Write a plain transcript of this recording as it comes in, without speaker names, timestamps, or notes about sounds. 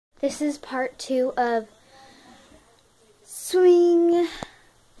This is part 2 of swimming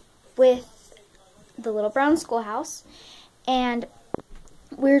with the Little Brown Schoolhouse, and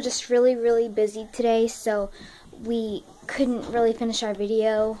we're just really busy today, so we couldn't really finish our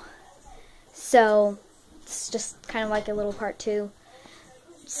video. So it's just kind of like a little part 2,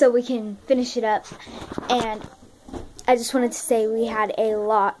 so we can finish it up. And I just wanted to say we had a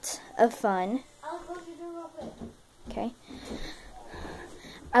lot of fun. Okay.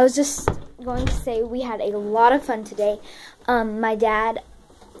 I was just going to say we had a lot of fun today. My dad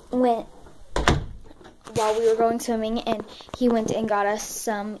went while we were going swimming, and he went and got us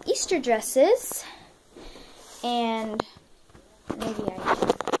some Easter dresses. And maybe I can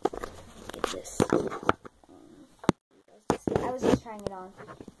get this. I was just trying it on,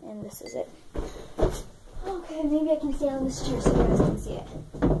 and this is it. Okay, maybe I can stand on this chair so you guys can see it.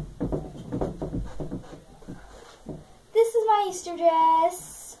 This is my Easter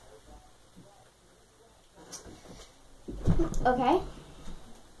dress. Okay.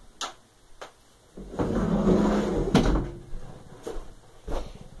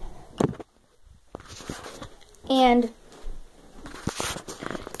 And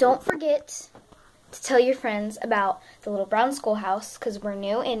don't forget to tell your friends about the Little Brown Schoolhouse, because we're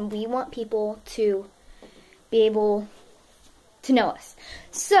new and we want people to be able to know us.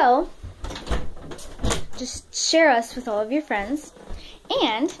 So just share us with all of your friends,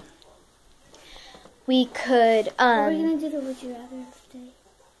 and we could Are we gonna do the Would You Rather today?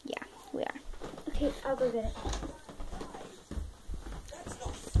 Yeah, we are. Okay, I'll go get it.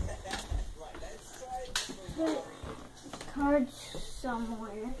 Put cards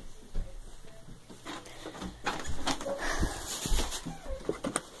somewhere.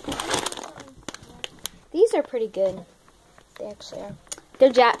 These are pretty good. They actually are.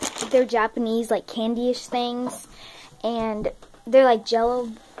 They're Japanese, like candy-ish things, and they're like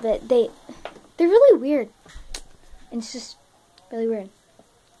Jello, but they're really weird. And it's just really weird.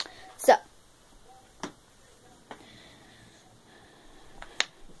 So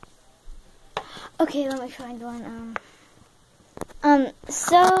okay, let me find one.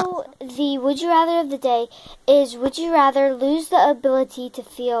 So the Would You Rather of the day is: would you rather lose the ability to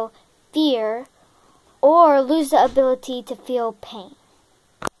feel fear or lose the ability to feel pain?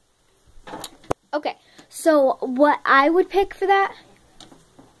 okay, so what I would pick for that?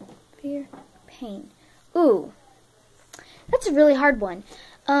 Fear, pain. Ooh, that's a really hard one.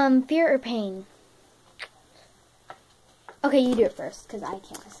 Fear or pain? Okay, you do it first, because I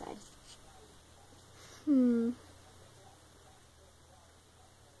can't decide.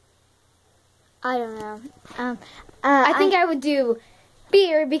 I don't know. I think I would do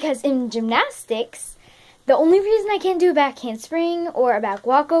fear, because in gymnastics, the only reason I can't do a back handspring or a back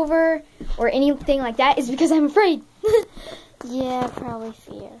walkover or anything like that is because I'm afraid. Yeah, probably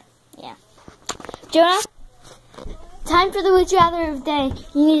fear. Yeah. Jonah, time for the Would You Rather of the day.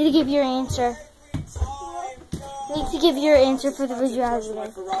 You need to give your answer. You need to give your answer for the Would You Rather of the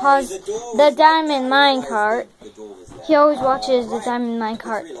day. Pause the Diamond Minecart. He always watches the Diamond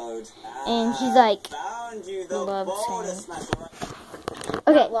Minecart, and he's like, loves him.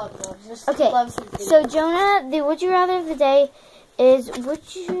 Okay, so Jonah, the Would You Rather of the day is: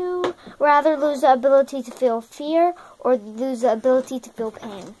 would you rather lose the ability to feel fear or lose the ability to feel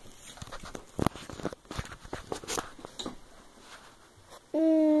pain?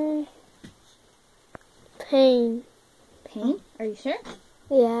 Pain. Pain? Are you sure?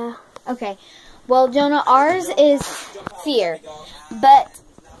 Yeah. Okay. Well, Jonah, ours is fear. But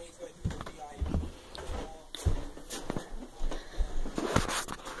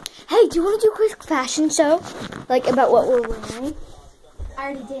hey, do you want to do a quick fashion show? Like about what we're wearing? I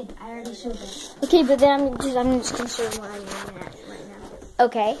already did. I already showed them. Okay, but then I'm just going to show them what I'm wearing right now.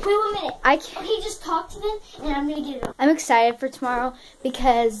 Okay. Wait 1 minute. Okay, just talk to them, and I'm going to get it. I'm excited for tomorrow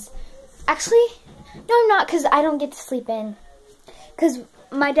because, actually, no, I'm not, because I don't get to sleep in. Because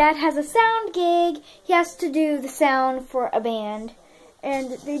my dad has a sound gig. He has to do the sound for a band,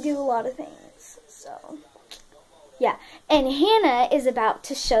 and they do a lot of things. So, yeah. And Hannah is about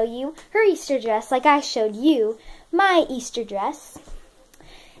to show you her Easter dress, like I showed you my Easter dress.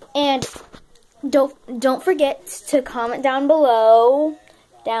 And don't forget to comment down below.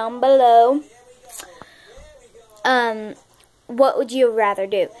 What would you rather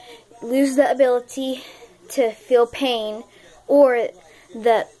do? Lose the ability to feel pain or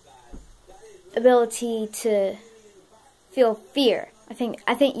the ability to feel fear? I think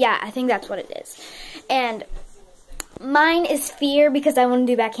that's what it is. And mine is fear, because I want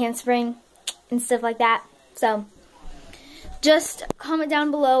to do back handspring and stuff like that. So just comment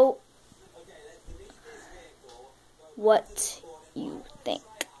down below what you think.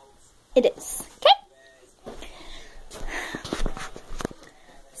 it is. Okay?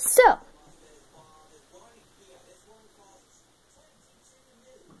 So,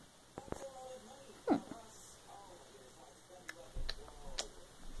 I'm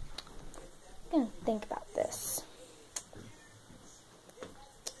gonna think about this.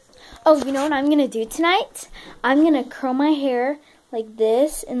 Oh, you know what I'm gonna do tonight? I'm gonna curl my hair like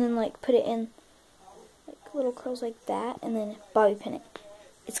this, and then like put it in like little curls like that, and then bobby pin it.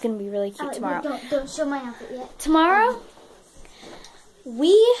 It's gonna be really cute tomorrow. Don't show my outfit yet. Tomorrow,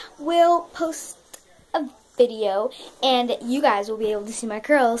 we will post a video, and you guys will be able to see my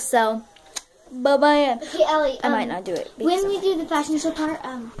curls. So, bye bye. Okay, Ellie. I might not do it. When we do the fashion show part,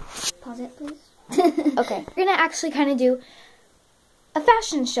 pause it, please. Okay, we're gonna actually kind of do a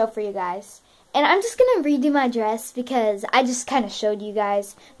fashion show for you guys. And I'm just going to redo my dress because I just kind of showed you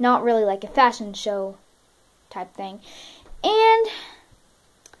guys, not really like a fashion show type thing. And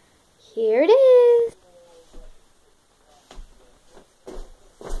here it is.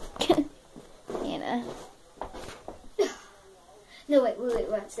 Anna. No, wait,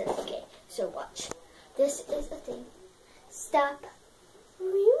 watch this. Okay, so watch. This is the thing. Stop.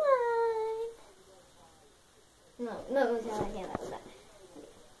 Rewind. No, I can't.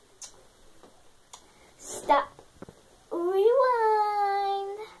 Stop.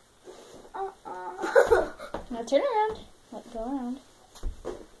 Rewind. Now turn around. Go around.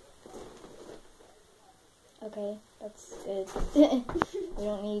 Okay, that's good. We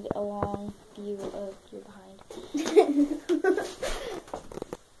don't need a long view of your behind.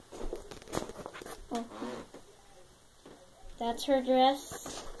 Oh. That's her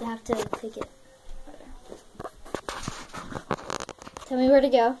dress. You have to take it. Tell me where to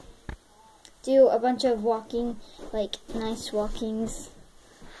go. Do a bunch of walking, like nice walkings.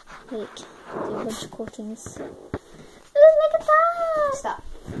 Like, do a bunch of cool things. Look at that! Stop.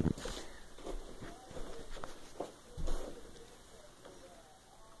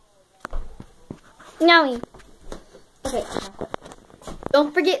 Nowie. Okay.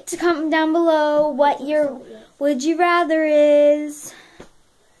 Don't forget to comment down below what your would you rather is.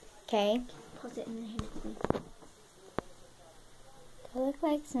 Okay. Pause it in the hand. Do I look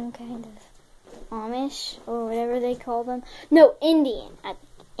like some kind of Amish or whatever they call them? No, Indian.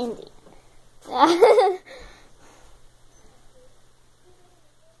 Indian.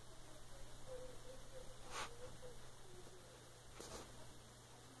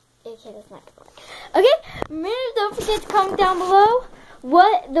 Okay, that's not gonna work. Okay, remember, don't forget to comment down below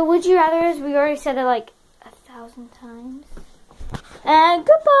what the would you rather is. We already said it like 1,000 times. And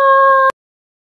goodbye!